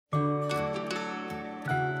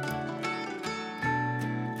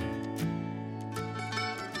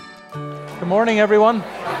Good morning, everyone.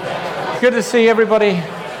 Good to see everybody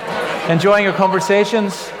enjoying your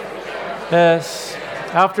conversations.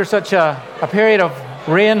 After such a period of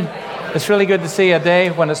rain, it's really good to see a day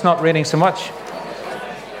when it's not raining so much.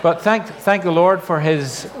 But thank the Lord for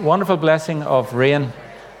His wonderful blessing of rain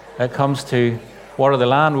that comes to water the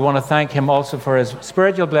land. We want to thank Him also for His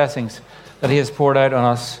spiritual blessings that He has poured out on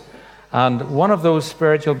us. And one of those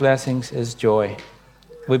spiritual blessings is joy.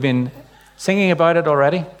 We've been singing about it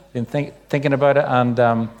already, been thinking about it, and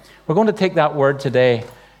we're going to take that word today,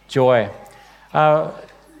 joy. I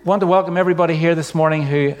want to welcome everybody here this morning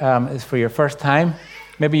who is for your first time.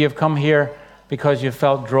 Maybe you've come here because you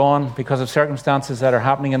felt drawn because of circumstances that are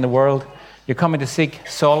happening in the world. You're coming to seek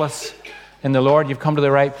solace in the Lord. You've come to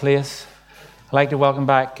the right place. I'd like to welcome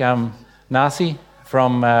back Nasi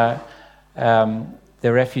from the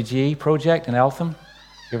Refugee Project in Eltham.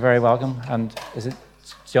 You're very welcome. And is it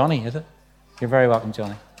Johnny, is it? You're very welcome,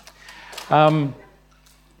 Johnny.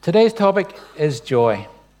 Today's topic is joy.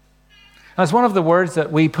 And it's one of the words that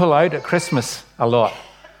we pull out at Christmas a lot.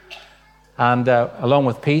 And along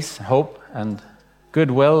with peace, hope, and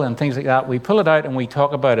goodwill, and things like that, we pull it out and we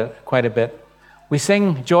talk about it quite a bit. We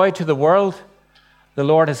sing joy to the world, the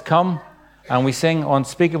Lord has come, and we sing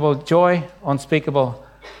unspeakable joy, unspeakable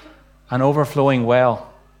and overflowing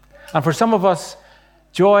well. And for some of us,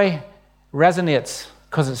 joy resonates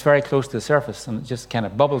because it's very close to the surface and it just kind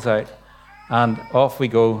of bubbles out, and off we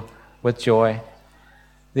go with joy,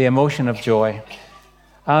 the emotion of joy.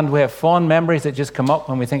 And we have fond memories that just come up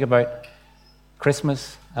when we think about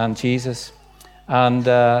Christmas and Jesus, and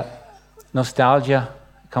nostalgia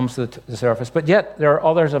comes to the surface. But yet there are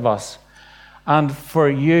others of us, and for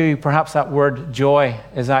you, perhaps that word joy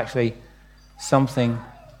is actually something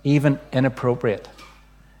even inappropriate.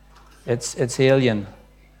 It's alien.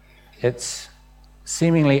 It's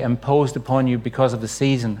seemingly imposed upon you because of the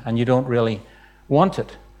season, and you don't really want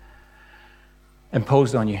it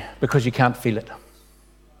imposed on you because you can't feel it.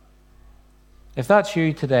 If that's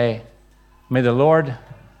you today, may the Lord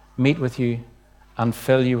meet with you and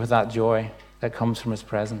fill you with that joy that comes from His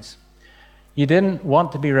presence. You didn't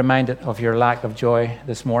want to be reminded of your lack of joy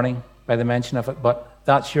this morning by the mention of it, but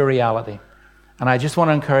that's your reality. And I just want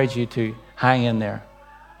to encourage you to hang in there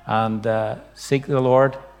and seek the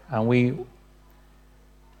Lord, and we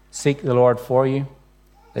seek the Lord for you,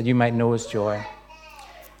 that you might know His joy.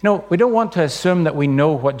 You know, we don't want to assume that we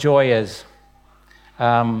know what joy is,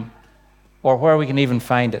 or where we can even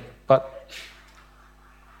find it, but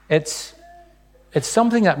it's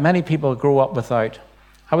something that many people grow up without.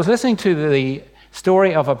 I was listening to the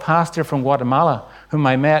story of a pastor from Guatemala whom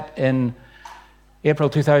I met in April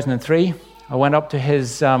 2003. I went up to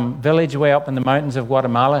his village way up in the mountains of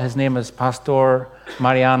Guatemala. His name is Pastor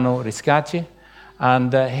Mariano Riscache.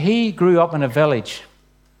 And he grew up in a village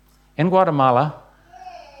in Guatemala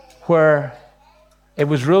where it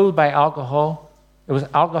was ruled by alcohol. It was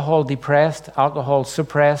alcohol-depressed,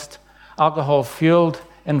 alcohol-suppressed, alcohol-fueled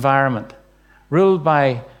environment, ruled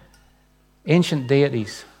by ancient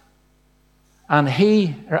deities. And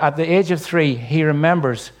he, at the age of 3, he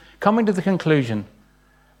remembers coming to the conclusion,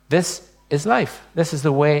 this is life. This is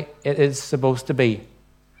the way it is supposed to be.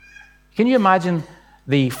 Can you imagine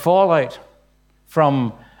the fallout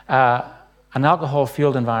from an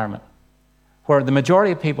alcohol-fueled environment where the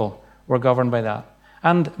majority of people were governed by that?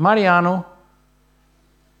 And Mariano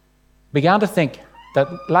began to think that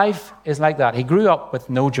life is like that. He grew up with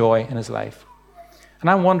no joy in his life. And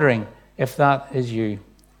I'm wondering if that is you.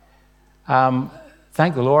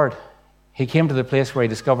 Thank the Lord. He came to the place where he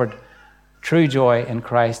discovered true joy in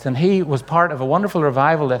Christ. And he was part of a wonderful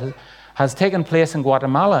revival that has taken place in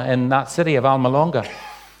Guatemala, in that city of Almalonga.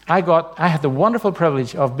 I had the wonderful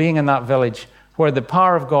privilege of being in that village where the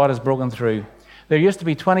power of God has broken through. There used to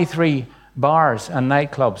be 23 bars and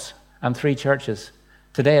nightclubs and 3 churches.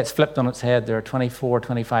 Today it's flipped on its head. There are 24,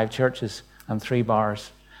 25 churches and 3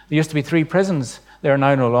 bars. There used to be 3 prisons. There are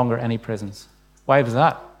now no longer any prisons. Why was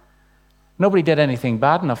that? Nobody did anything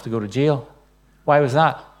bad enough to go to jail. Why was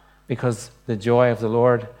that? Because the joy of the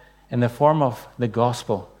Lord, in the form of the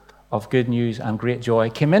gospel of good news and great joy,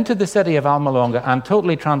 came into the city of Almalonga and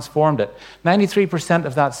totally transformed it. 93%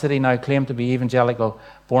 of that city now claim to be evangelical,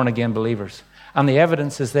 born-again believers. And the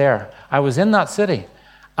evidence is there. I was in that city,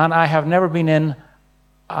 and I have never been in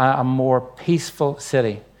a more peaceful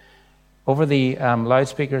city. Over the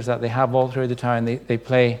loudspeakers that they have all through the town, they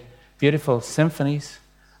play beautiful symphonies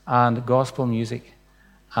and gospel music.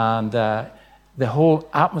 And the whole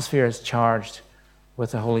atmosphere is charged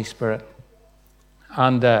with the Holy Spirit.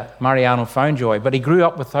 And Mariano found joy, but he grew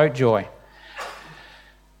up without joy.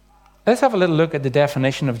 Let's have a little look at the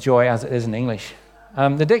definition of joy as it is in English.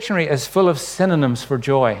 The dictionary is full of synonyms for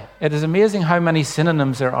joy. It is amazing how many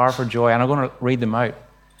synonyms there are for joy, and I'm going to read them out.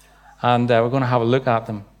 And we're going to have a look at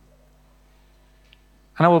them.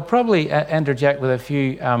 And I will probably interject with a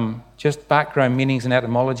few just background meanings and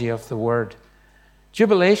etymology of the word.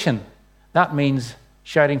 Jubilation, that means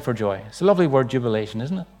shouting for joy. It's a lovely word, jubilation,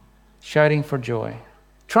 isn't it? Shouting for joy.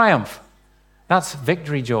 Triumph, that's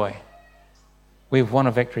victory joy. We've won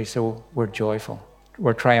a victory, so we're joyful.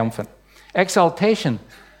 We're triumphant. Exaltation,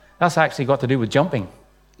 that's actually got to do with jumping,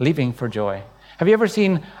 leaping for joy. Have you ever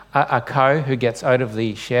seen a cow who gets out of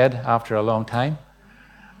the shed after a long time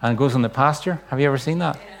and goes on the pasture? Have you ever seen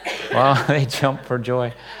that? Well, they jump for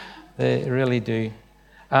joy. They really do.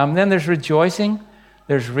 Then there's rejoicing.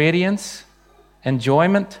 There's radiance,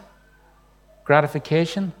 enjoyment,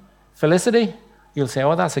 gratification, felicity. You'll say,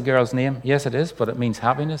 oh, that's a girl's name. Yes, it is, but it means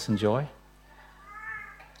happiness and joy.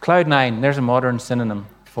 Cloud nine, there's a modern synonym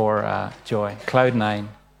for joy. Cloud nine.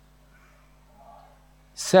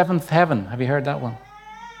 Seventh heaven, have you heard that one?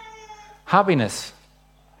 Happiness,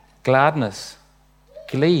 gladness,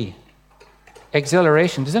 glee,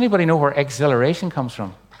 exhilaration. Does anybody know where exhilaration comes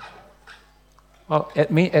from? Well,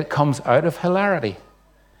 it comes out of hilarity.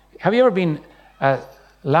 Have you ever been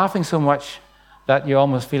laughing so much that you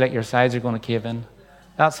almost feel like your sides are going to cave in?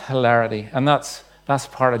 That's hilarity, and that's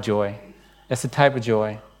part of joy. It's a type of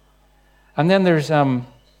joy. And then there's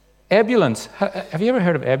ebullience. Have you ever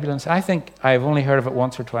heard of ebullience? I think I've only heard of it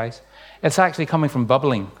once or twice. It's actually coming from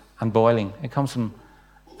bubbling and boiling. It comes from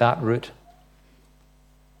that root.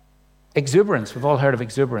 Exuberance. We've all heard of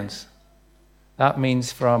exuberance. That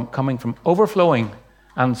means coming from overflowing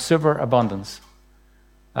and superabundance.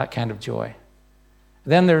 That kind of joy.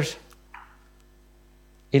 Then there's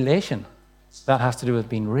elation. That has to do with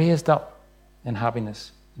being raised up in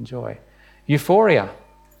happiness and joy. Euphoria.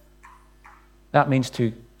 That means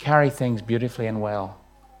to carry things beautifully and well.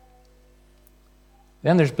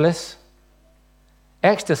 Then there's bliss.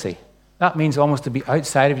 Ecstasy. That means almost to be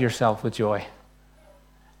outside of yourself with joy.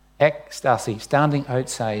 Ecstasy, standing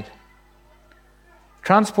outside.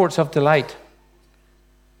 Transports of delight.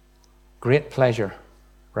 Great pleasure.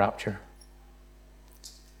 Rapture.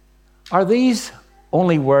 Are these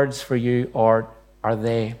only words for you, or are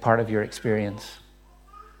they part of your experience?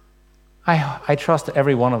 I trust that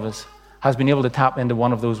every one of us has been able to tap into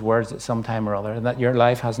one of those words at some time or other, and that your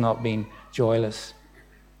life has not been joyless.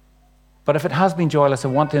 But if it has been joyless, I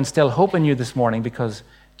want to instill hope in you this morning, because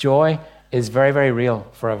joy is very, very real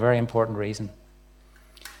for a very important reason.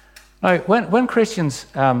 Now, when Christians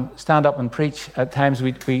stand up and preach, at times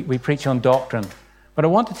we preach on doctrine. But I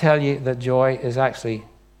want to tell you that joy is actually,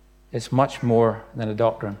 it's much more than a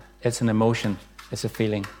doctrine. It's an emotion. It's a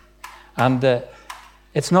feeling. And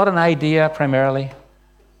it's not an idea primarily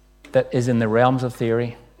that is in the realms of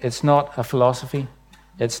theory. It's not a philosophy.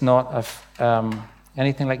 It's not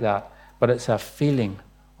anything like that. But it's a feeling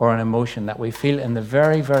or an emotion that we feel in the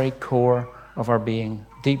very, very core of our being,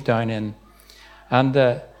 deep down in.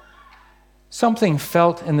 And something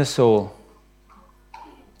felt in the soul.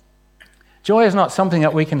 Joy is not something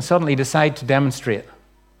that we can suddenly decide to demonstrate.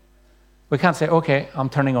 We can't say, okay, I'm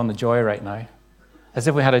turning on the joy right now, as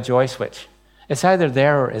if we had a joy switch. It's either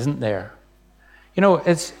there or isn't there. You know,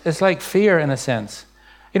 it's like fear in a sense.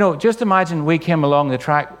 You know, just imagine we came along the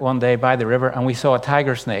track one day by the river and we saw a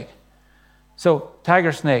tiger snake. So,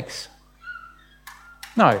 tiger snakes.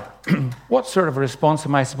 Now, what sort of response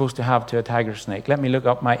am I supposed to have to a tiger snake? Let me look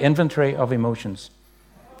up my inventory of emotions.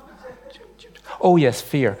 Oh yes,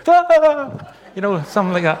 fear. You know,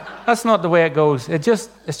 something like that. That's not the way it goes. It's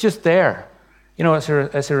just there. You know, it's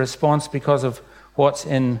a response because of what's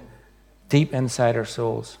in deep inside our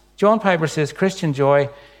souls. John Piper says Christian joy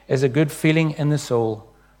is a good feeling in the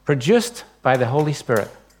soul, produced by the Holy Spirit.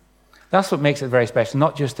 That's what makes it very special.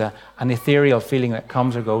 Not just an ethereal feeling that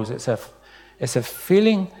comes or goes. It's a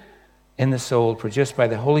feeling in the soul produced by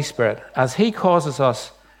the Holy Spirit as He causes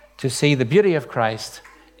us to see the beauty of Christ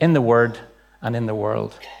in the Word and in the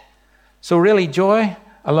world. So really, joy,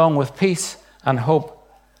 along with peace and hope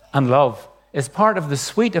and love, is part of the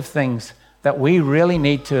suite of things that we really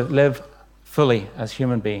need to live fully as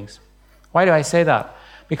human beings. Why do I say that?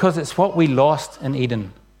 Because it's what we lost in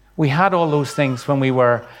Eden. We had all those things when we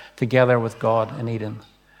were together with God in Eden.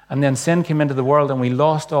 And then sin came into the world and we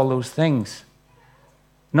lost all those things.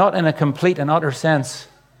 Not in a complete and utter sense,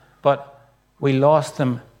 but we lost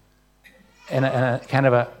them in a kind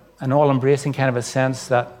of an all-embracing kind of a sense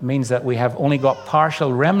that means that we have only got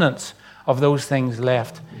partial remnants of those things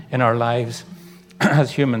left in our lives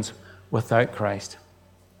as humans without Christ.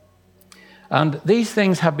 And these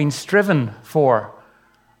things have been striven for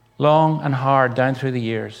long and hard down through the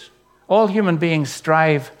years. All human beings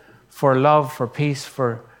strive for love, for peace,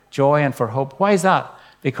 for joy, and for hope. Why is that?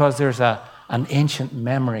 Because there's an ancient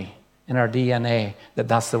memory in our DNA that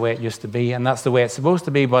that's the way it used to be, and that's the way it's supposed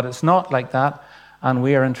to be, but it's not like that, and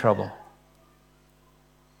we are in trouble.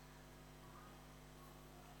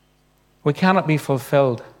 We cannot be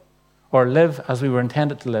fulfilled or live as we were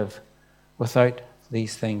intended to live without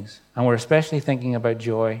these things. And we're especially thinking about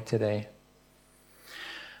joy today.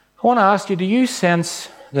 I want to ask you, do you sense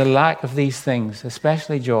the lack of these things,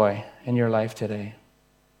 especially joy, in your life today?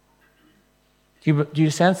 Do you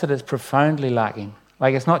sense that it's profoundly lacking?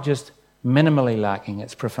 Like it's not just minimally lacking,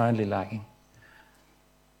 it's profoundly lacking.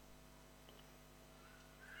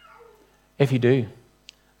 If you do,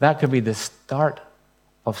 that could be the start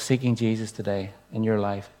of seeking Jesus today in your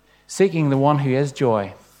life. Seeking the one who is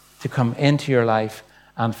joy to come into your life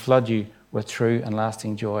and flood you with true and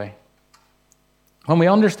lasting joy. When we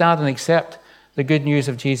understand and accept the good news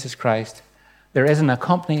of Jesus Christ, there is an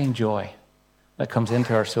accompanying joy that comes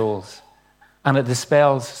into our souls, and it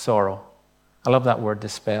dispels sorrow. I love that word,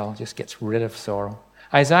 dispel, just gets rid of sorrow.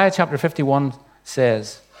 Isaiah chapter 51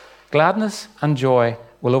 says, "Gladness and joy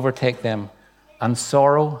will overtake them, and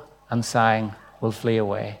sorrow and sighing will flee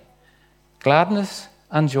away." Gladness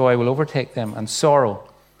and joy will overtake them, and sorrow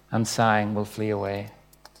and sighing will flee away.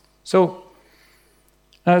 So,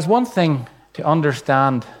 now there's one thing to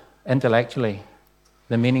understand intellectually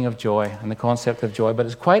the meaning of joy and the concept of joy, but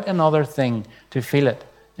it's quite another thing to feel it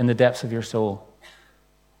in the depths of your soul.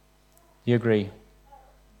 Do you agree?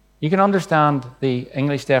 You can understand the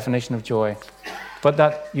English definition of joy, but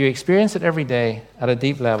that you experience it every day at a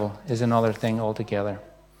deep level is another thing altogether.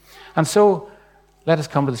 And so, let us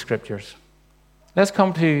come to the Scriptures. Let's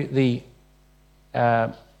come to the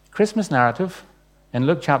Christmas narrative in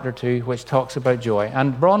Luke chapter 2, which talks about joy.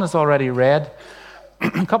 And Bron has already read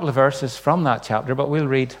a couple of verses from that chapter, but we'll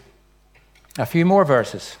read a few more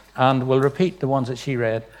verses, and we'll repeat the ones that she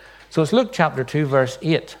read. So it's Luke chapter 2, verse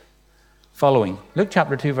 8 following. Luke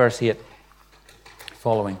chapter 2, verse 8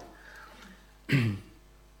 following. "And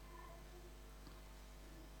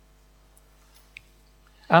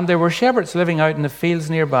there were shepherds living out in the fields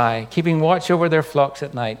nearby, keeping watch over their flocks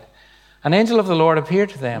at night. An angel of the Lord appeared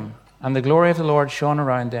to them, and the glory of the Lord shone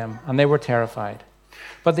around them, and they were terrified.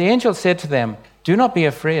 But the angel said to them, 'Do not be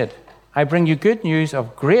afraid. I bring you good news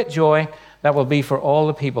of great joy that will be for all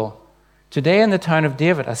the people. Today in the town of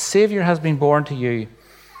David, a Savior has been born to you.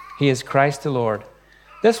 He is Christ the Lord.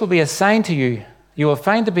 This will be a sign to you. You will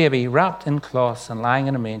find the baby wrapped in cloths and lying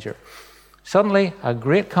in a manger.' Suddenly, a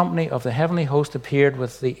great company of the heavenly host appeared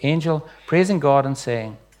with the angel, praising God and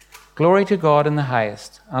saying, 'Glory to God in the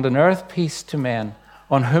highest, and on earth peace to men,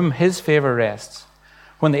 on whom his favor rests.'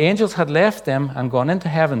 When the angels had left them and gone into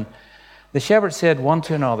heaven, the shepherds said one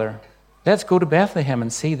to another, 'Let's go to Bethlehem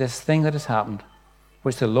and see this thing that has happened,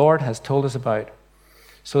 which the Lord has told us about.'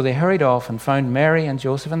 So they hurried off and found Mary and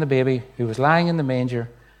Joseph and the baby who was lying in the manger.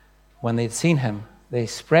 When they'd seen him, they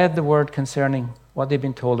spread the word concerning what they'd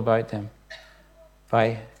been told about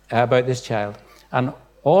this child. And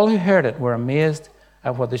all who heard it were amazed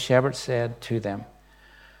at what the shepherds said to them.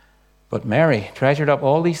 But Mary treasured up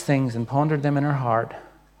all these things and pondered them in her heart.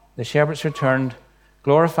 The shepherds returned,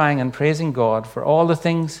 glorifying and praising God for all the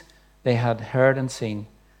things they had heard and seen,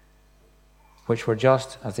 which were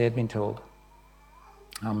just as they had been told."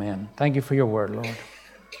 Amen. Thank you for your word, Lord.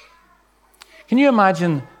 Can you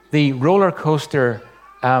imagine the roller coaster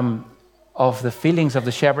of the feelings of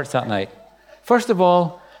the shepherds that night? First of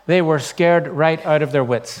all, they were scared right out of their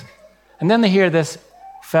wits. And then they hear this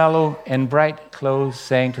fellow in bright clothes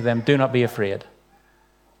saying to them, "Do not be afraid."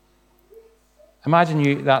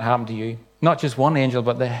 Imagine that happened to you. Not just one angel,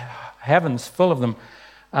 but the heavens full of them.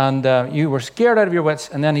 And you were scared out of your wits.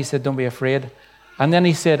 And then he said, "Don't be afraid." And then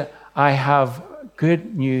he said, "I have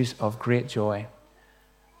good news of great joy."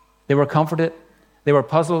 They were comforted. They were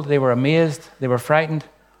puzzled. They were amazed. They were frightened,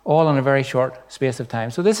 all in a very short space of time.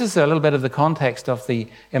 So this is a little bit of the context of the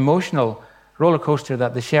emotional roller coaster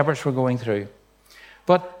that the shepherds were going through.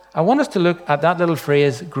 But I want us to look at that little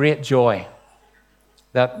phrase, great joy,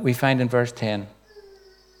 that we find in verse 10.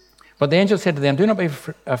 "But the angel said to them, 'Do not be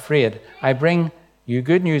afraid. I bring you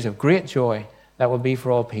good news of great joy that will be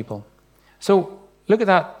for all people.'" So look at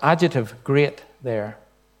that adjective, great, there.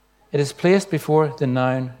 It is placed before the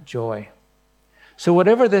noun joy. So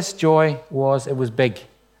whatever this joy was, it was big.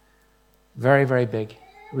 Very, very big.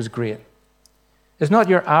 It was great. It's not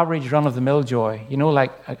your average run-of-the-mill joy,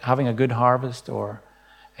 like having a good harvest or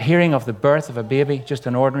hearing of the birth of a baby, just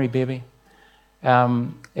an ordinary baby.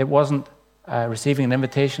 It wasn't receiving an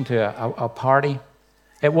invitation to a party.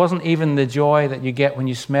 It wasn't even the joy that you get when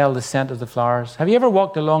you smell the scent of the flowers. Have you ever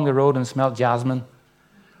walked along the road and smelled jasmine?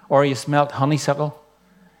 Or you smelled honeysuckle?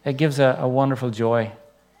 It gives a wonderful joy.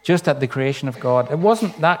 Just at the creation of God. It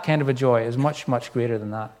wasn't that kind of a joy. It was much, much greater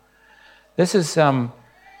than that. This is,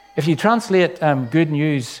 if you translate good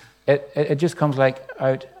news, it just comes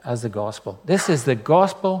out as the gospel. This is the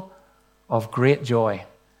gospel of great joy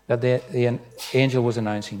that the angel was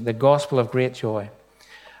announcing. The gospel of great joy.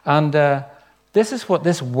 And this is what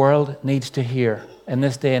this world needs to hear in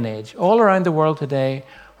this day and age. All around the world today,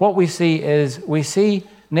 what we see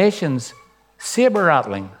nations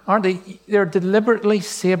saber-rattling, aren't they? They're deliberately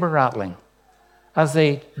saber-rattling as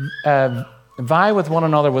they vie with one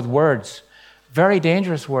another with words, very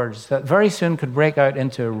dangerous words that very soon could break out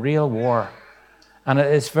into a real war. And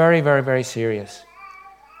it is very, very, very serious.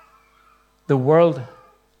 The world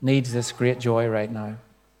needs this great joy right now.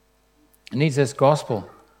 It needs this gospel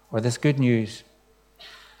or this good news.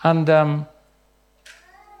 And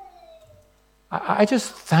I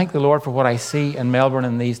just thank the Lord for what I see in Melbourne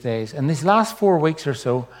in these days. In these last 4 weeks or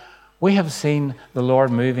so, we have seen the Lord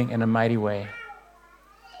moving in a mighty way.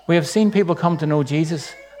 We have seen people come to know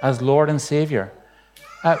Jesus as Lord and Savior.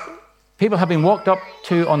 People have been walked up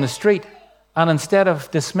to on the street, and instead of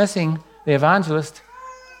dismissing the evangelist,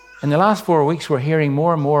 in the last 4 weeks we're hearing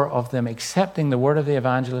more and more of them accepting the word of the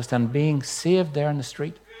evangelist and being saved there in the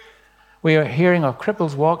street. We are hearing of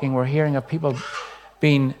cripples walking. We're hearing of people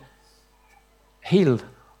being healed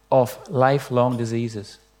of lifelong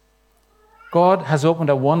diseases. God has opened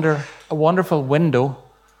a wonderful window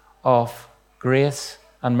of grace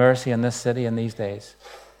and mercy in this city in these days.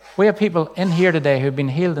 We have people in here today who've been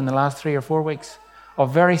healed in the last 3 or 4 weeks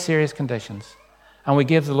of very serious conditions. And we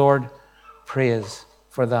give the Lord praise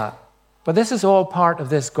for that. But this is all part of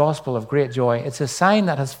this gospel of great joy. It's a sign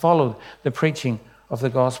that has followed the preaching of the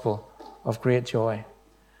gospel of great joy.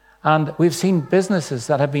 And we've seen businesses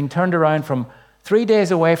that have been turned around from 3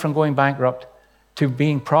 days away from going bankrupt to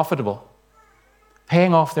being profitable,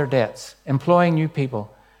 paying off their debts, employing new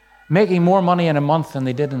people, making more money in a month than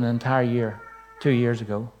they did in an entire year 2 years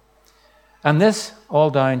ago. And this all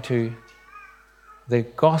down to the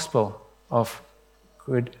gospel of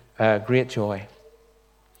great joy.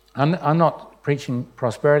 I'm not preaching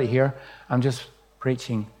prosperity here. I'm just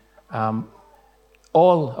preaching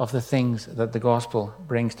all of the things that the gospel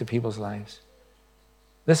brings to people's lives.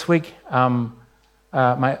 This week,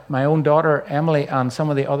 my own daughter, Emily, and some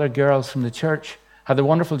of the other girls from the church had the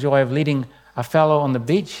wonderful joy of leading a fellow on the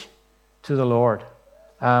beach to the Lord.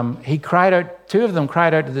 He cried out, 2 of them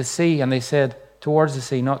cried out to the sea, and they said, towards the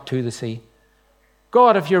sea, not to the sea,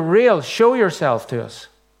 God, if you're real, show yourself to us.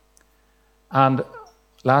 And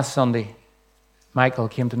last Sunday, Michael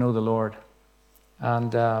came to know the Lord.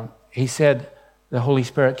 And he said, the Holy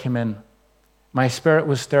Spirit came in. My spirit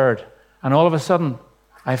was stirred. And all of a sudden,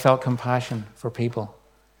 I felt compassion for people.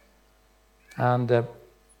 And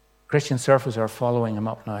Christian surfers are following him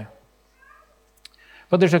up now.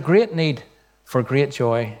 But there's a great need for great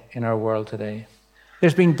joy in our world today.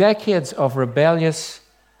 There's been decades of rebellious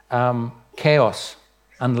chaos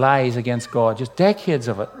and lies against God, just decades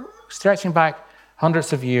of it, stretching back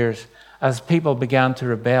hundreds of years as people began to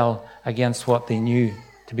rebel against what they knew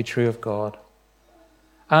to be true of God.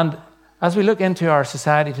 And as we look into our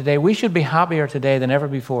society today, we should be happier today than ever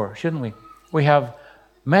before, shouldn't we? We have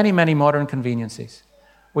many, many modern conveniences.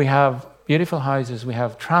 We have beautiful houses, we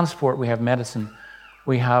have transport, we have medicine,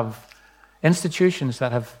 we have institutions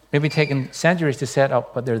that have maybe taken centuries to set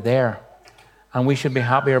up, but they're there. And we should be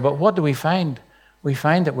happier. But what do we find? We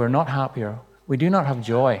find that we're not happier. We do not have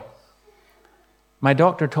joy. My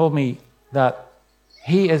doctor told me that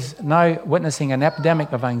he is now witnessing an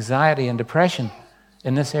epidemic of anxiety and depression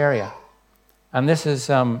in this area. And this is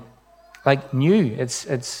like new.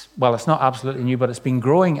 It's not absolutely new, but it's been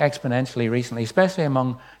growing exponentially recently, especially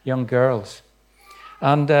among young girls.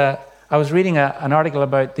 And I was reading an article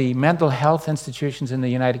about the mental health institutions in the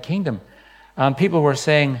United Kingdom. And people were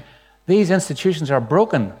saying, these institutions are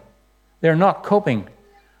broken. They're not coping.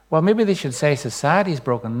 Well, maybe they should say society is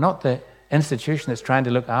broken, not the institution that's trying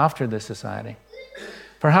to look after the society.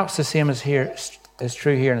 Perhaps the same is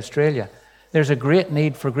true here in Australia. There's a great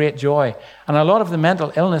need for great joy. And a lot of the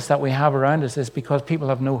mental illness that we have around us is because people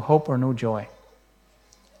have no hope or no joy.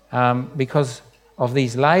 Because of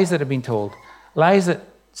these lies that have been told. Lies that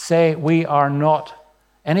say we are not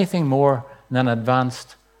anything more than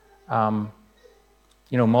advanced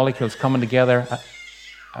molecules coming together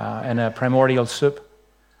in a primordial soup.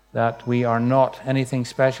 That we are not anything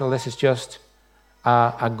special. This is just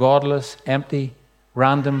a godless, empty,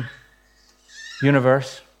 random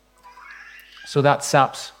universe. So that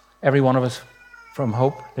saps every one of us from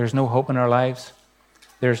hope. There's no hope in our lives.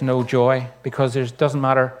 There's no joy because it doesn't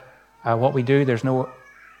matter what we do. There's no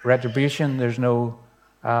retribution. There's no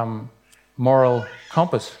moral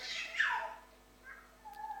compass.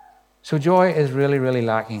 So joy is really, really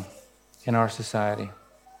lacking in our society.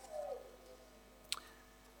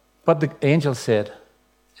 But the angel said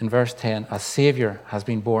in verse 10, a Savior has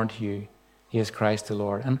been born to you. He is Christ the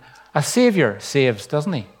Lord. And a Savior saves,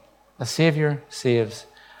 doesn't he? A Savior saves.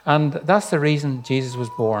 And that's the reason Jesus was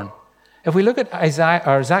born. If we look at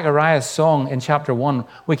Zechariah's song in chapter 1,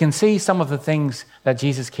 we can see some of the things that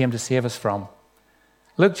Jesus came to save us from.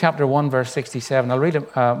 Luke chapter 1, verse 67. I'll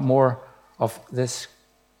read more of this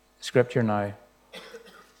scripture now.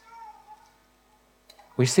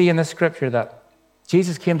 We see in this scripture that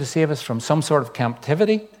Jesus came to save us from some sort of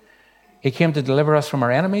captivity. He came to deliver us from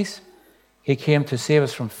our enemies. He came to save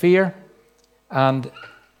us from fear. And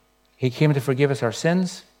he came to forgive us our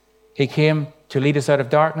sins. He came to lead us out of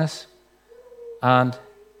darkness. And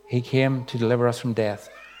he came to deliver us from death.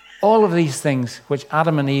 All of these things which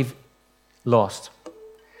Adam and Eve lost.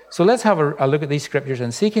 So let's have a look at these scriptures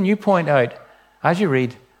and see, can you point out, as you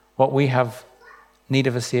read, what we have need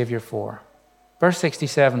of a Savior for? Verse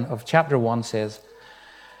 67 of chapter 1 says,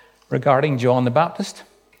 regarding John the Baptist,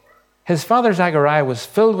 his father Zechariah was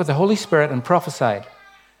filled with the Holy Spirit and prophesied,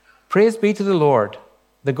 praise be to the Lord,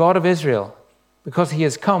 the God of Israel, because he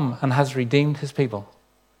has come and has redeemed his people.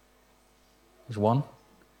 There's one.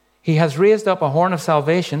 He has raised up a horn of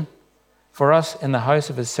salvation for us in the house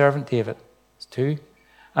of his servant David. There's two.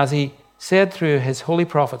 As he said through his holy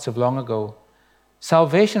prophets of long ago,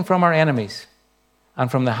 salvation from our enemies and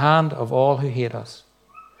from the hand of all who hate us,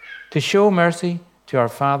 to show mercy to our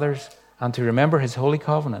fathers and to remember his holy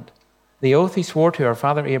covenant, the oath he swore to our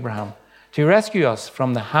father Abraham, to rescue us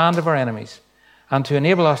from the hand of our enemies and to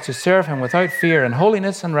enable us to serve him without fear in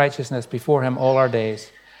holiness and righteousness before him all our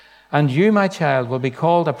days. And you, my child, will be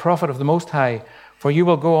called a prophet of the Most High, for you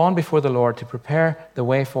will go on before the Lord to prepare the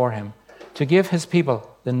way for him, to give his people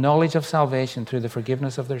the knowledge of salvation through the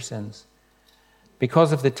forgiveness of their sins,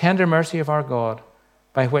 because of the tender mercy of our God,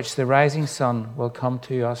 by which the rising sun will come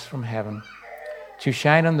to us from heaven, to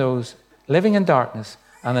shine on those living in darkness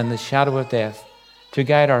and in the shadow of death, to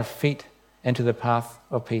guide our feet into the path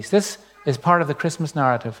of peace. This is part of the Christmas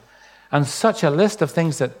narrative, and such a list of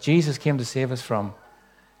things that Jesus came to save us from.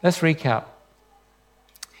 Let's recap.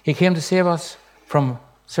 He came to save us from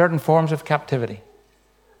certain forms of captivity,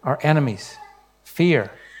 our enemies,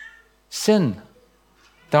 fear, sin,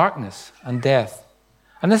 darkness, and death.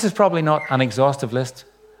 And this is probably not an exhaustive list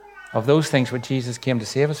of those things which Jesus came to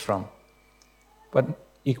save us from. But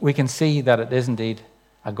we can see that it is indeed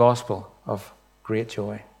a gospel of great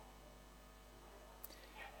joy.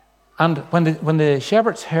 And when the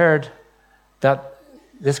shepherds heard that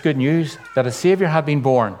this good news, that a Savior had been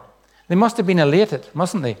born, they must have been elated,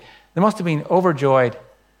 mustn't they? They must have been overjoyed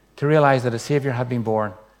to realize that a Savior had been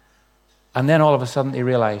born. And then all of a sudden they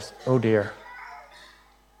realized, oh dear,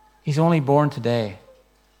 he's only born today.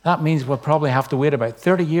 That means we'll probably have to wait about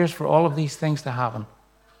 30 years for all of these things to happen.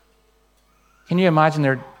 Can you imagine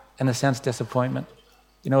their, in a sense, disappointment?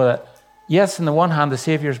 You know that, yes, on the one hand, the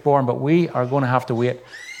Savior's born, but we are going to have to wait.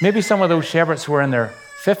 Maybe some of those shepherds were in their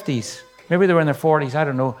 50s. Maybe they were in their 40s, I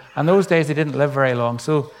don't know. And those days they didn't live very long,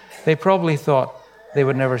 so they probably thought they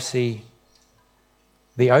would never see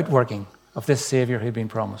the outworking of this Savior who'd been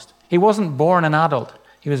promised. He wasn't born an adult.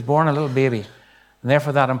 He was born a little baby. And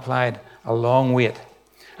therefore that implied a long wait.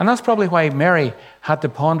 And that's probably why Mary had to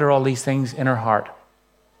ponder all these things in her heart.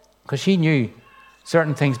 Because she knew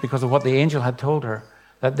certain things because of what the angel had told her,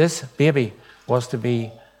 that this baby was to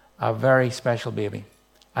be a very special baby.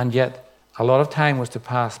 And yet a lot of time was to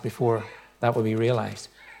pass before that would be realized.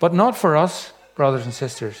 But not for us, brothers and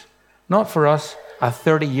sisters. Not for us, a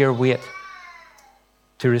 30-year wait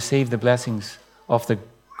to receive the blessings of the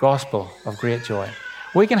gospel of great joy.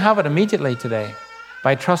 We can have it immediately today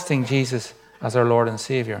by trusting Jesus as our Lord and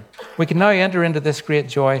Savior. We can now enter into this great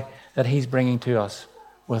joy that he's bringing to us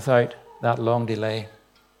without that long delay.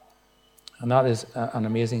 And that is an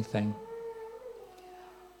amazing thing.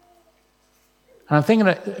 And I'm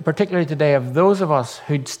thinking particularly today of those of us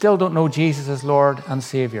who still don't know Jesus as Lord and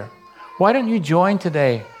Savior. Why don't you join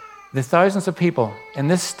today the thousands of people in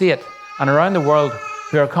this state and around the world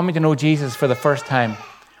who are coming to know Jesus for the first time?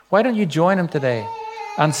 Why don't you join him today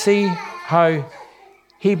and see how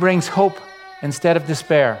he brings hope instead of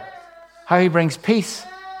despair, how he brings peace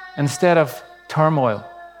instead of turmoil,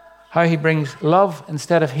 how he brings love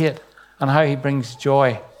instead of hate, and how he brings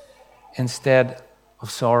joy instead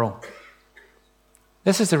of sorrow.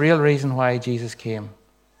 This is the real reason why Jesus came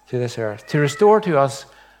to this earth, to restore to us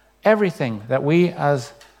everything that we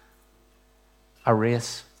as a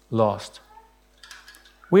race lost.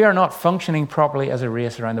 We are not functioning properly as a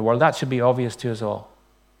race around the world. That should be obvious to us all.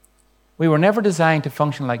 We were never designed to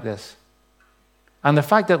function like this. And the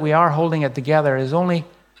fact that we are holding it together is only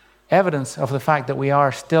evidence of the fact that we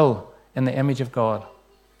are still in the image of God,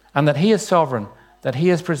 and that He is sovereign, that He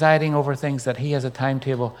is presiding over things, that He has a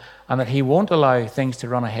timetable, and that He won't allow things to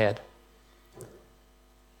run ahead.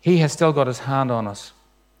 He has still got His hand on us.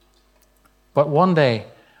 But one day,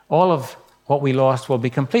 all of what we lost will be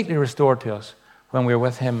completely restored to us when we're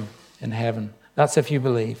with Him in heaven. That's if you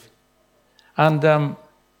believe. And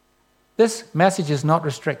this message is not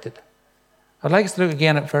restricted. I'd like us to look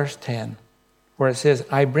again at verse 10, where it says,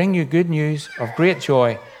 I bring you good news of great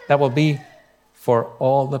joy that will be for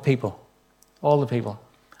all the people. All the people.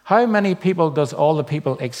 How many people does all the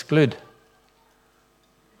people exclude?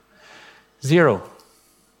 0.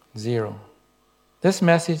 0. This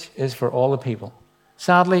message is for all the people.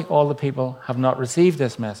 Sadly, all the people have not received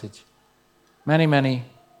this message. Many, many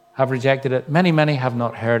have rejected it. Many, many have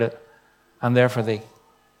not heard it. And therefore they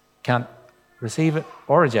can't receive it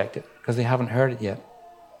or reject it because they haven't heard it yet.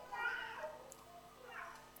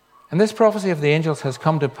 And this prophecy of the angels has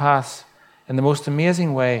come to pass in the most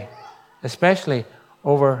amazing way, especially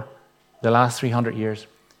over the last 300 years.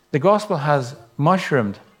 The gospel has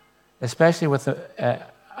mushroomed, especially with the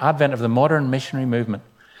advent of the modern missionary movement.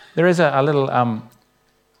 There is a little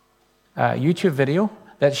YouTube video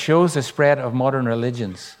that shows the spread of modern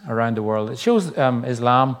religions around the world. It shows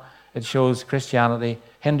Islam, it shows Christianity,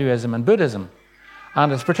 Hinduism, and Buddhism.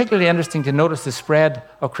 And it's particularly interesting to notice the spread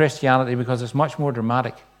of Christianity because it's much more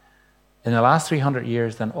dramatic in the last 300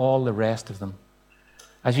 years than all the rest of them.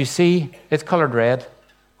 As you see, it's colored red,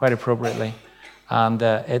 quite appropriately, and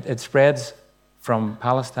it spreads from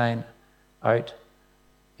Palestine out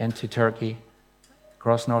into Turkey,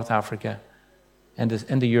 across North Africa,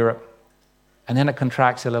 into Europe, and then it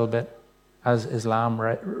contracts a little bit as Islam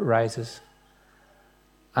rises.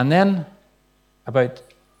 And then, about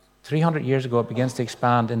 300 years ago, it begins to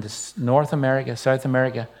expand into North America, South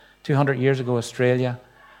America, 200 years ago, Australia,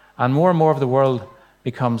 and more of the world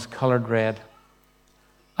becomes colored red.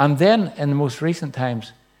 And then, in the most recent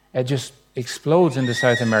times, it just explodes into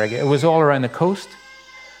South America. It was all around the coast,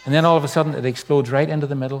 and then all of a sudden it explodes right into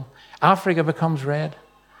the middle. Africa becomes red,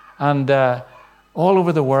 and all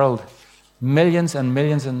over the world, millions and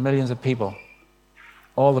millions and millions of people,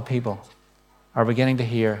 all the people, are beginning to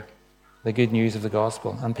hear the good news of the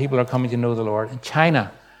gospel, and people are coming to know the Lord. In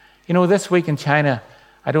China, this week in China,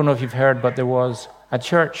 I don't know if you've heard, but there was a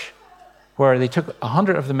church where they took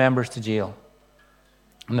 100 of the members to jail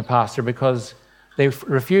and the pastor because they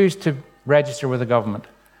refused to register with the government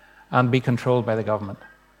and be controlled by the government.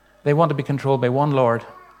 They want to be controlled by one Lord,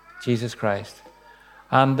 Jesus Christ.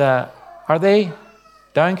 And are they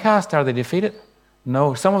downcast? Are they defeated?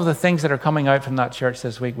 No. Some of the things that are coming out from that church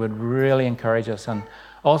this week would really encourage us and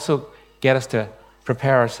also get us to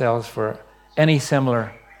prepare ourselves for any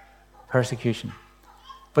similar persecution.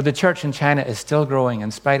 But the church in China is still growing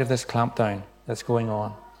in spite of this clampdown that's going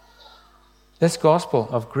on. This gospel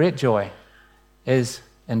of great joy is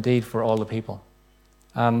indeed for all the people.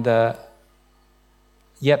 And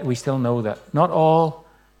yet we still know that not all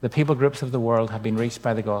the people groups of the world have been reached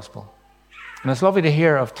by the gospel. And it's lovely to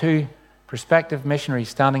hear of 2 prospective missionaries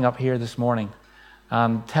standing up here this morning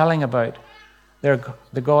and telling about the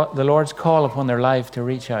Lord's call upon their life to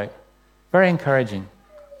reach out. Very encouraging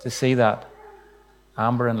to see that,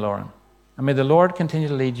 Amber and Lauren. And may the Lord continue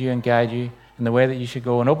to lead you and guide you in the way that you should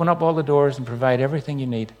go and open up all the doors and provide everything you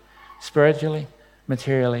need, spiritually,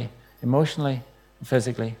 materially, emotionally, and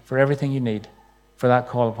physically, for everything you need for that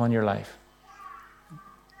call upon your life.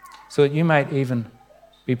 So that you might even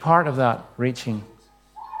be part of that reaching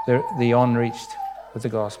the unreached with the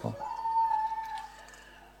gospel.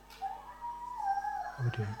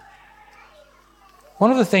 One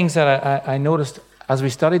of the things that I noticed as we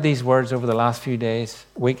studied these words over the last few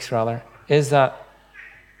weeks, is that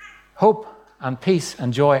hope and peace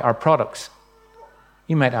and joy are products.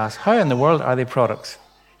 You might ask, how in the world are they products?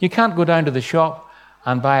 You can't go down to the shop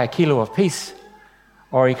and buy a kilo of peace,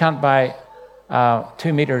 or you can't buy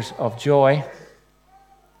 2 meters of joy.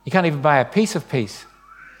 You can't even buy a piece of peace.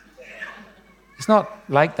 It's not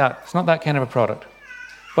like that. It's not that kind of a product.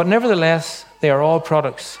 But nevertheless, they are all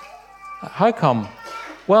products. How come?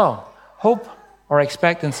 Well, hope or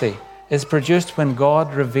expectancy is produced when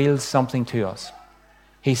God reveals something to us.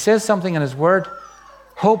 He says something in His Word,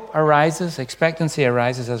 hope arises, expectancy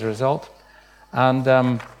arises as a result,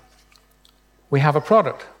 and we have a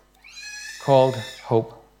product called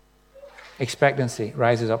hope. Expectancy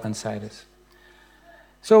rises up inside us.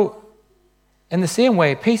 So, in the same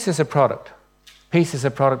way, peace is a product. Peace is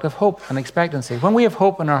a product of hope and expectancy. When we have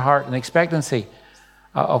hope in our heart and expectancy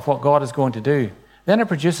of what God is going to do, then it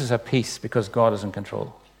produces a peace because God is in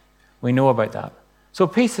control. We know about that. So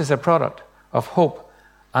peace is a product of hope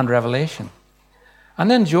and revelation. And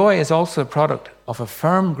then joy is also a product of a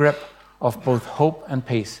firm grip of both hope and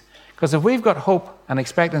peace. Because if we've got hope and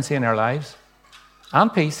expectancy in our lives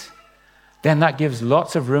and peace, then that gives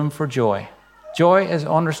lots of room for joy. Joy is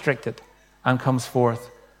unrestricted and comes forth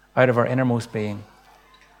out of our innermost being.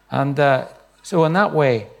 And so in that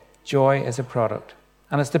way, joy is a product.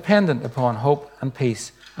 And it's dependent upon hope and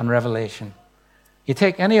peace and revelation. You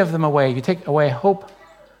take any of them away, you take away hope,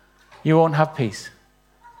 you won't have peace.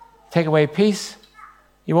 Take away peace,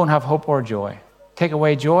 you won't have hope or joy. Take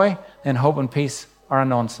away joy, then hope and peace are a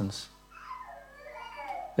nonsense.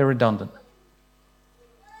 They're redundant.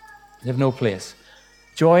 They have no place.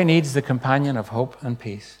 Joy needs the companion of hope and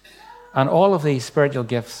peace. And all of these spiritual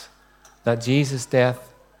gifts that Jesus'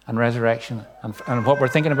 death and resurrection and what we're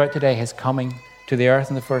thinking about today, his coming to the earth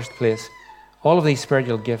in the first place, all of these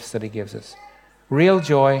spiritual gifts that he gives us. Real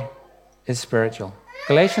joy is spiritual.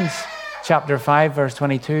 Galatians chapter 5, verse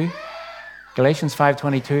 22, Galatians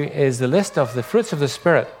 5:22 is the list of the fruits of the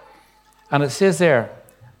Spirit. And it says there,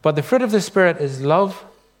 but the fruit of the Spirit is love,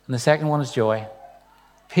 and the second one is joy,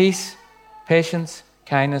 peace, patience,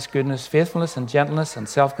 kindness, goodness, faithfulness, and gentleness, and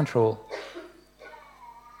self-control.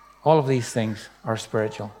 All of these things are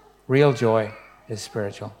spiritual. Real joy is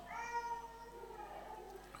spiritual.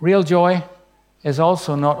 Real joy is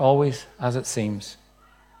also not always as it seems.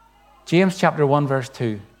 James chapter 1, verse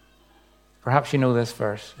 2. Perhaps you know this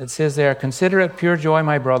verse. It says there, consider it pure joy,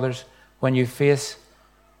 my brothers, when you face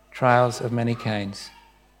trials of many kinds.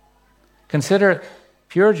 Consider it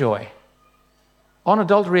pure joy,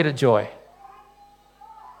 unadulterated joy,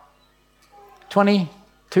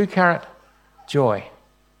 22-carat joy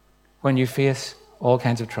when you face all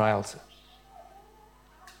kinds of trials.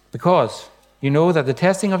 Because you know that the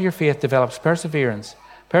testing of your faith develops perseverance.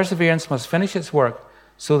 Perseverance must finish its work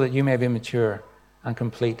so that you may be mature and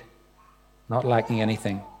complete, not lacking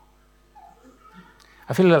anything.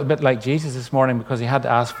 I feel a little bit like Jesus this morning because he had to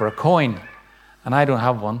ask for a coin, and I don't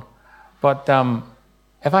have one. But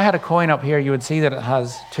if I had a coin up here, you would see that it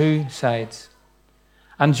has two sides.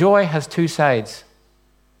 And joy has two sides.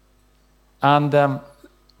 And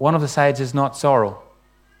one of the sides is not sorrow.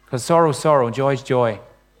 Because sorrow is sorrow, joy is joy.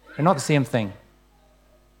 They're not the same thing.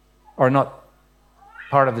 Or not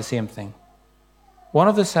part of the same thing. One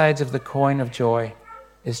of the sides of the coin of joy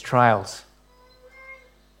is trials.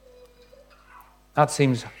 That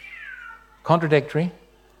seems contradictory,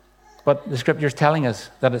 but the Scripture is telling us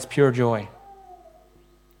that it's pure joy.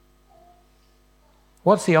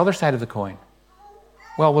 What's the other side of the coin?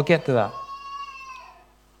 Well, we'll get to that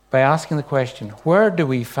by asking the question, where do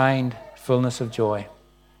we find fullness of joy?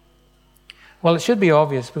 Well, it should be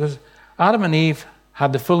obvious because Adam and Eve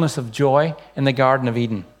had the fullness of joy in the Garden of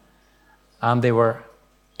Eden, and they were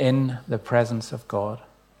in the presence of God.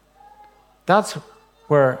 That's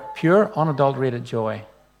where pure, unadulterated joy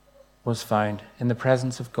was found, in the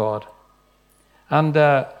presence of God. And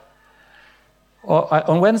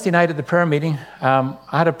on Wednesday night at the prayer meeting, I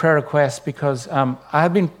had a prayer request because I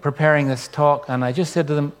had been preparing this talk, and I just said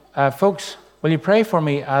to them, folks, will you pray for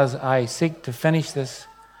me as I seek to finish this,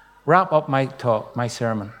 wrap up my talk, my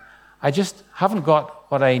sermon. I just haven't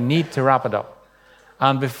got what I need to wrap it up.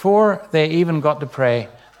 And before they even got to pray,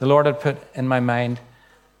 the Lord had put in my mind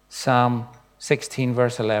Psalm 16,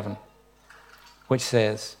 verse 11, which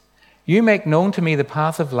says, you make known to me the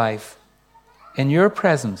path of life. In your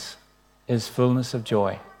presence is fullness of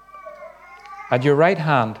joy. At your right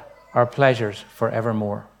hand are pleasures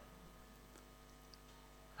forevermore.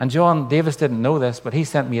 And John Davis didn't know this, but he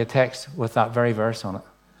sent me a text with that very verse on it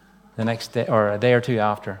the next day, or a day or two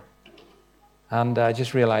after. And I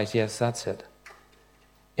just realized, yes, that's it.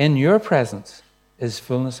 In your presence is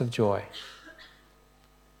fullness of joy.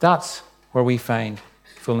 That's where we find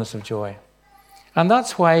fullness of joy. And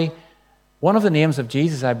that's why one of the names of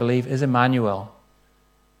Jesus, I believe, is Emmanuel.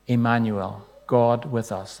 Emmanuel, God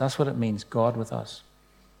with us. That's what it means, God with us.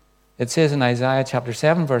 It says in Isaiah chapter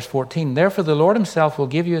 7, verse 14, therefore the Lord himself will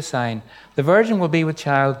give you a sign. The virgin will be with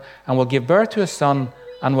child and will give birth to a son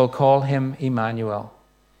and will call him Emmanuel.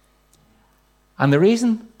 And the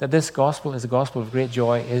reason that this gospel is a gospel of great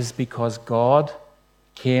joy is because God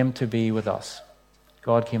came to be with us.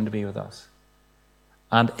 God came to be with us.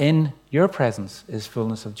 And in your presence is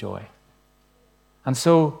fullness of joy. And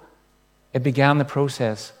so it began the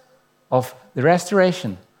process of the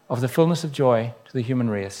restoration of the fullness of joy to the human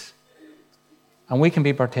race. And we can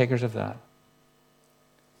be partakers of that.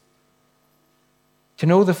 To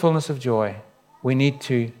know the fullness of joy, we need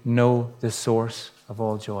to know the source of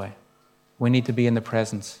all joy. We need to be in the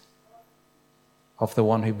presence of the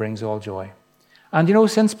one who brings all joy. And you know,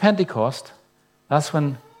 since Pentecost, that's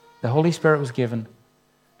when the Holy Spirit was given,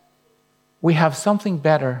 we have something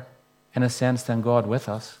better, in a sense, than God with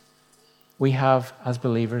us. We have, as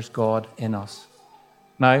believers, God in us.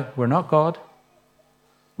 Now, we're not God.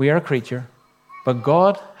 We are a creature. But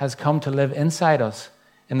God has come to live inside us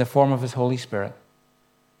in the form of his Holy Spirit.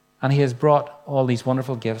 And he has brought all these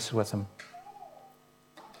wonderful gifts with him.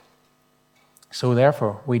 So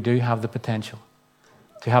therefore, we do have the potential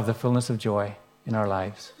to have the fullness of joy in our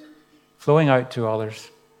lives, flowing out to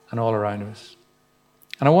others and all around us.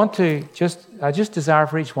 And I just desire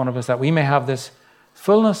for each one of us that we may have this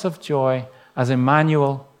fullness of joy as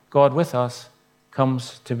Emmanuel, God with us,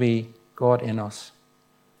 comes to be God in us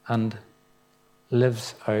and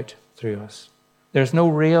lives out through us. There's no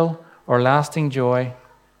real or lasting joy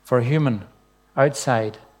for a human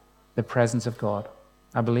outside the presence of God.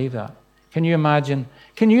 I believe that. Can you imagine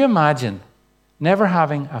never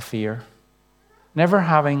having a fear, never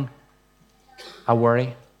having a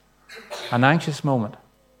worry, an anxious moment,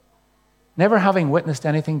 never having witnessed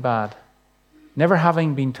anything bad, never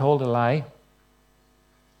having been told a lie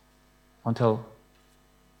until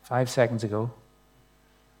 5 seconds ago,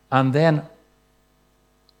 and then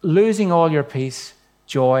losing all your peace,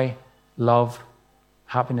 joy, love,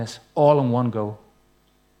 happiness, all in one go?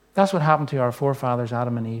 That's what happened to our forefathers,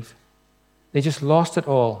 Adam and Eve. They just lost it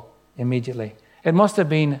all immediately. It must have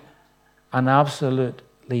been an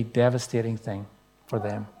absolutely devastating thing for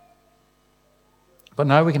them. But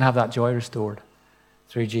now we can have that joy restored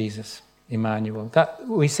through Jesus, Emmanuel. That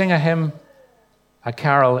we sing a hymn, a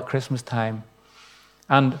carol at Christmas time,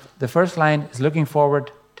 and the first line is looking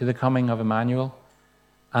forward to the coming of Emmanuel,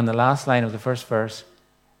 and the last line of the first verse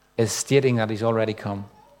is stating that he's already come.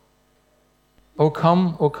 O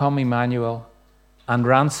come, Emmanuel, and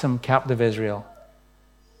ransom captive Israel,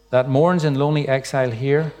 that mourns in lonely exile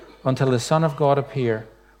here until the Son of God appear.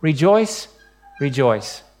 Rejoice,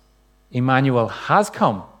 rejoice, Emmanuel has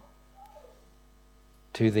come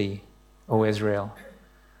to thee, O Israel.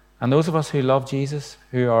 And those of us who love Jesus,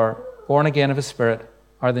 who are born again of his Spirit,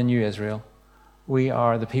 are the new Israel. We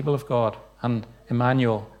are the people of God, and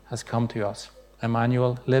Emmanuel has come to us.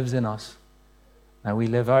 Emmanuel lives in us. Now we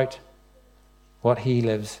live out what he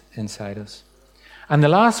lives inside us. And the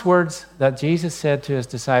last words that Jesus said to his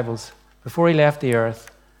disciples before he left the earth,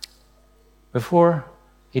 before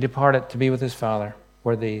he departed to be with his Father,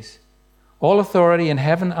 were these: all authority in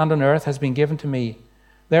heaven and on earth has been given to me.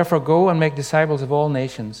 Therefore go and make disciples of all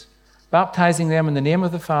nations, baptizing them in the name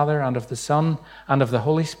of the Father and of the Son and of the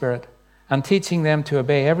Holy Spirit, and teaching them to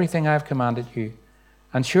obey everything I have commanded you.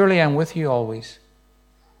 And surely I am with you always,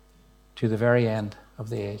 to the very end of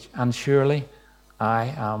the age. And surely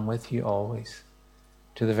I am with you always,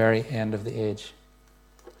 to the very end of the age.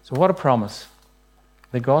 So what a promise.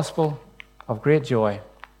 The gospel of great joy.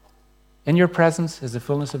 In your presence is the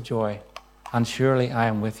fullness of joy, and surely I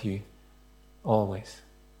am with you always,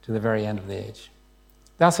 to the very end of the age.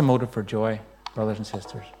 That's a motive for joy, brothers and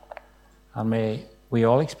sisters. And may we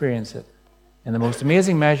all experience it in the most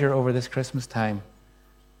amazing measure over this Christmas time.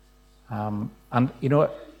 And you know,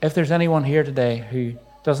 if there's anyone here today who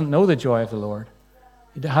doesn't know the joy of the Lord,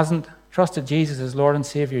 who hasn't trusted Jesus as Lord and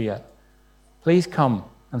Savior yet, please come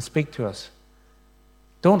and speak to us.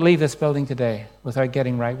 Don't leave this building today without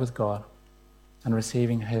getting right with God and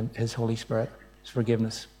receiving his Holy Spirit, his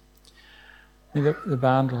forgiveness. The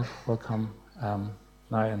band will come now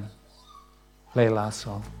and play a last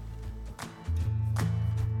song.